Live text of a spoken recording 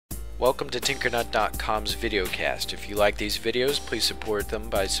Welcome to Tinkernut.com's videocast. If you like these videos, please support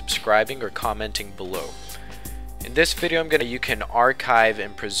them by subscribing or commenting below. In this video, you can archive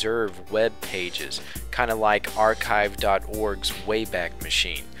and preserve web pages, kind of like archive.org's Wayback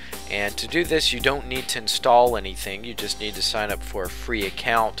Machine. And to do this, you don't need to install anything. You just need to sign up for a free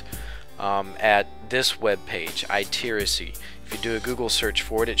account at this web page, Iterasi. If you do a Google search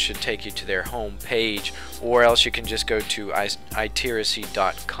for it, it should take you to their home page, or else you can just go to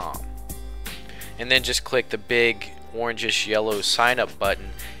iterasi.com. And then just click the big orangish yellow sign up button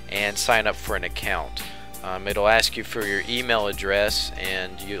and sign up for an account. It'll ask you for your email address,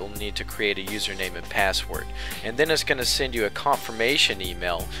 and you'll need to create a username and password. And then it's going to send you a confirmation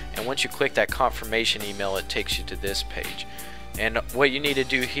email, and once you click that confirmation email, it takes you to this page. And what you need to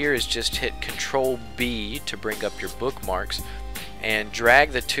do here is just hit Control B to bring up your bookmarks and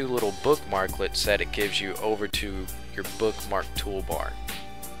drag the two little bookmarklets that it gives you over to your bookmark toolbar.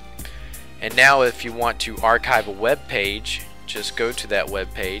 And now if you want to archive a web page, just go to that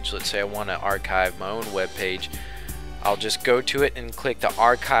web page. Let's say I want to archive my own web page. I'll just go to it and click the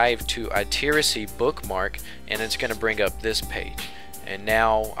Archive to Iterasi bookmark, and it's going to bring up this page. And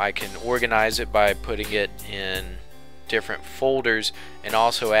now I can organize it by putting it in different folders and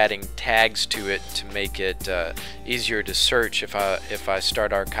also adding tags to it to make it easier to search if I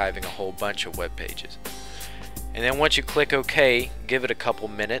start archiving a whole bunch of web pages. And then once you click OK, give it a couple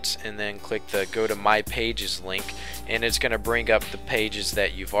minutes and then click the Go to My Pages link, and it's going to bring up the pages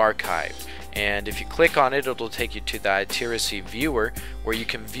that you've archived. And if you click on it, it'll take you to the Iterasi viewer where you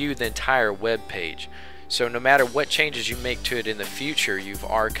can view the entire web page. So no matter what changes you make to it in the future, you've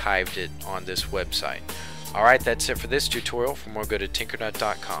archived it on this website. Alright, that's it for this tutorial. For more, go to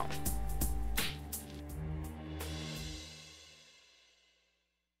Tinkernut.com.